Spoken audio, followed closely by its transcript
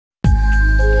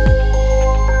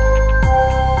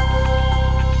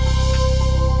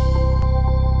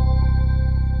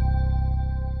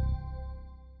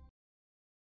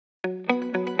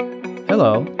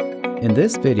Hello, in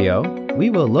this video,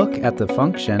 we will look at the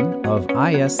function of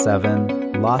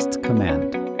iS7 lost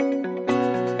command.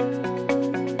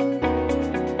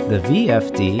 The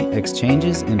VFD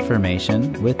exchanges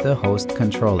information with the host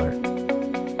controller.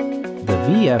 The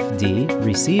VFD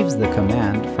receives the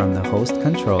command from the host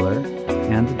controller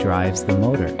and drives the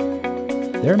motor.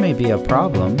 There may be a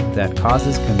problem that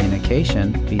causes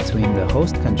communication between the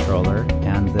host controller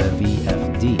and the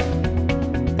VFD.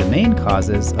 The main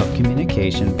causes of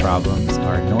communication problems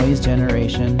are noise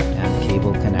generation and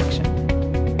cable connection.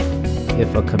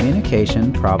 If a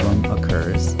communication problem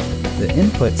occurs, the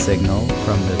input signal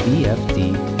from the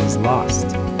VFD is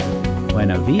lost.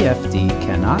 When a VFD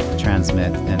cannot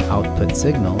transmit an output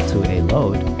signal to a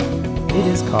load, it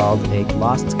is called a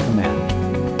lost command.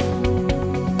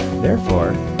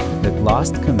 Therefore, the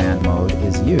lost command mode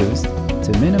is used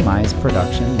to minimize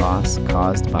production loss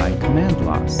caused by command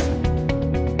loss.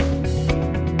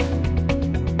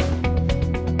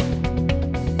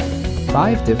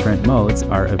 Five different modes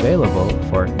are available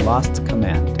for lost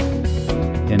command.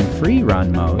 In free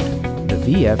run mode, the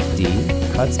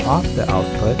VFD cuts off the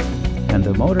output and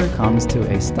the motor comes to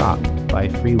a stop by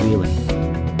freewheeling.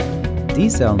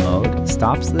 Decel mode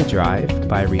stops the drive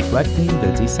by reflecting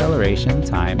the deceleration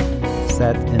time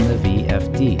set in the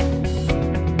VFD.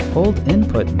 Hold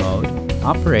input mode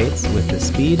operates with the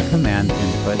speed command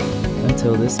input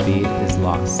until the speed is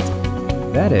lost.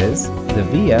 That is, the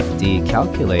VFD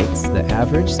calculates the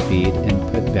average speed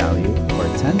input value for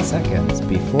 10 seconds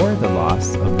before the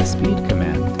loss of the speed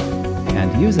command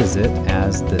and uses it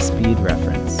as the speed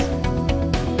reference.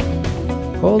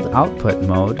 Hold output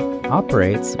mode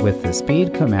operates with the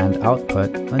speed command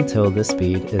output until the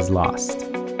speed is lost.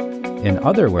 In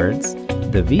other words,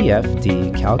 the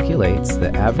VFD calculates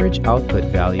the average output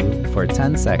value for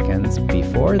 10 seconds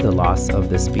before the loss of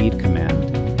the speed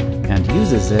command and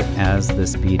uses it as the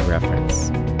speed reference.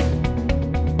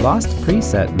 Lost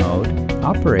preset mode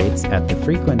operates at the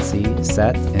frequency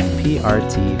set in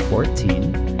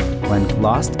PRT14 when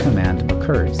lost command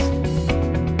occurs.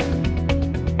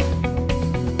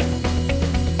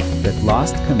 The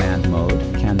lost command mode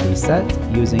can be set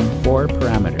using four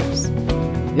parameters.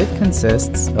 It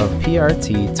consists of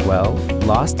PRT12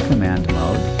 lost command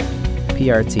mode,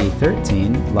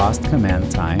 PRT13 lost command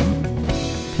time,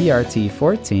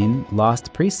 PRT14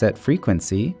 lost preset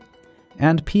frequency,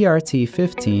 and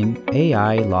PRT15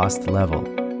 AI lost level.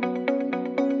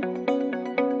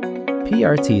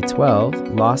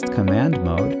 PRT12 lost command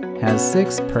mode has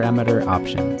 6 parameter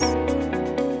options.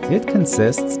 It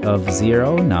consists of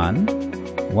 0 none,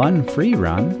 1 free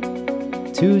run,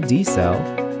 2 decel,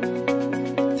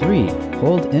 3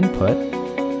 hold input,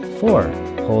 4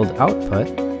 hold output,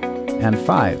 and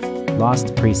 5 lost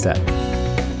preset.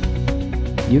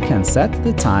 You can set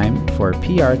the time for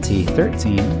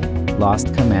PRT13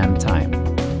 lost command time.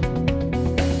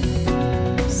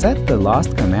 Set the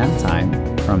lost command time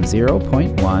from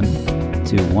 0.1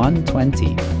 to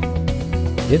 120.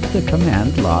 If the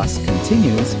command loss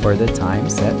continues for the time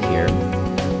set here,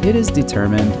 it is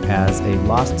determined as a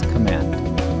lost command.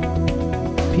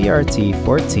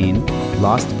 PRT14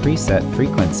 lost preset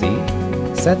frequency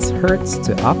sets Hertz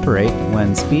to operate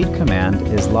when speed command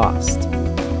is lost.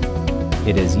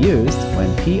 It is used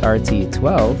when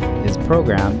PRT12 is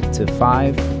programmed to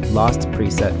 5 lost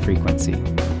preset frequency.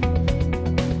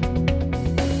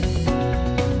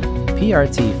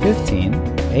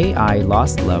 PRT15 AI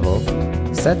lost level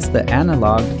sets the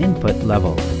analog input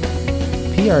level.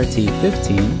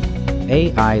 PRT15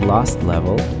 AI lost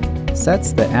level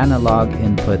sets the analog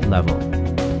input level.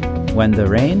 When the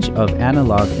range of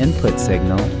analog input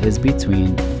signal is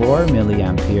between 4 mA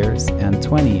and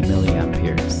 20 mA.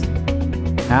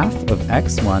 Half of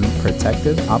X1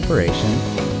 protective operation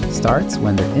starts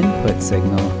when the input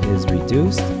signal is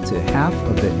reduced to half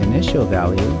of the initial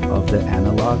value of the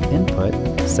analog input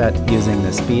set using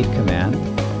the speed command,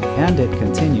 and it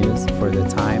continues for the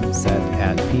time set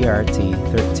at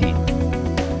PRT13.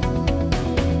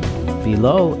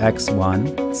 Below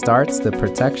X1 starts the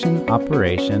protection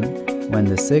operation when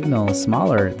the signal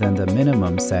smaller than the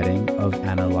minimum setting of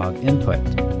analog input,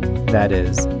 that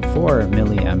is, 4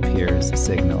 mA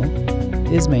signal,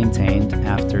 is maintained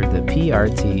after the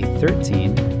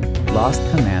PRT13 lost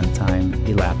command time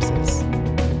elapses.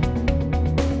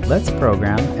 Let's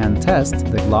program and test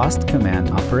the lost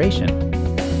command operation.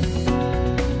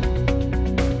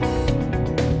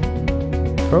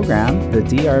 Program the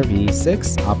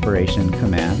DRV6 operation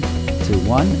command to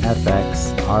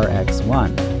 1FX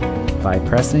RX1 by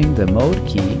pressing the mode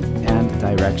key and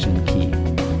direction key.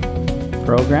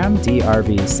 Program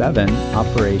DRV7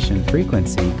 operation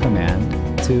frequency command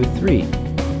to 3.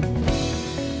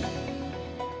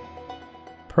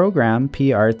 Program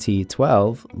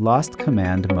PRT12 Lost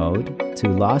Command Mode to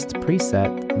Lost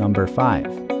Preset number 5.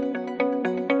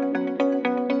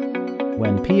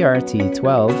 When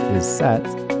PRT12 is set,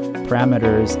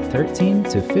 parameters 13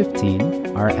 to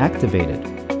 15 are activated.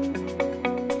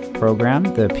 Program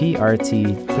the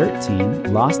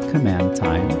PRT13 Lost Command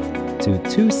Time to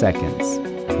 2 seconds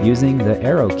using the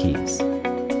arrow keys.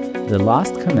 The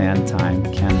lost command time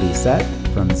can be set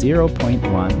from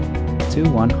 0.1 to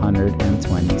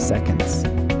 120 seconds.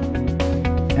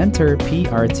 Enter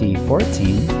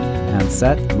PRT14 and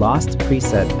set lost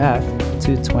preset F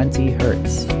to 20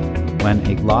 Hz. When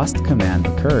a lost command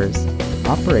occurs,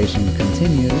 operation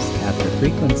continues at the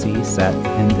frequency set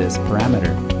in this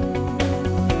parameter.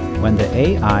 When the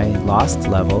AI lost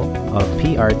level of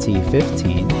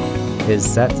PRT15 is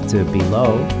set to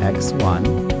below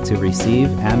X1 to receive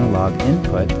analog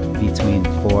input between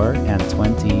 4 and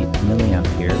 20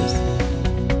 milliamperes.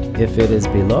 If it is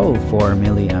below 4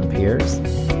 milliamperes,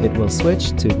 it will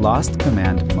switch to lost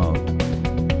command mode.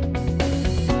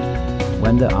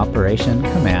 When the operation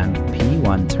command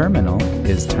P1 terminal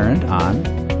is turned on,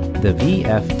 the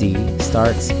VFD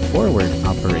starts forward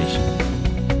operation.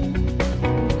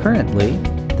 Currently,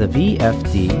 the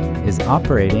VFD is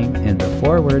operating in the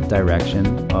forward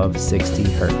direction of 60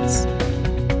 Hz.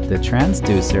 The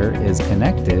transducer is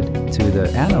connected to the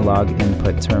analog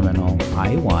input terminal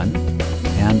I1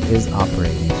 and is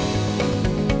operating.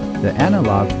 The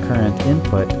analog current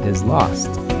input is lost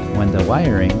when the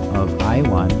wiring of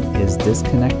I1 is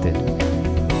disconnected.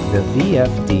 The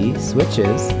VFD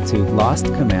switches to lost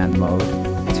command mode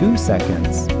 2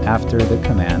 seconds after the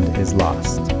command is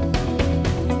lost.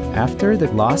 After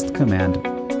the lost command,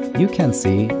 you can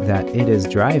see that it is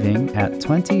driving at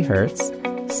 20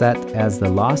 Hz set as the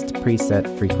lost preset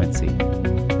frequency.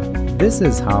 This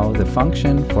is how the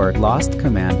function for lost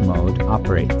command mode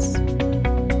operates.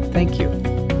 Thank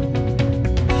you.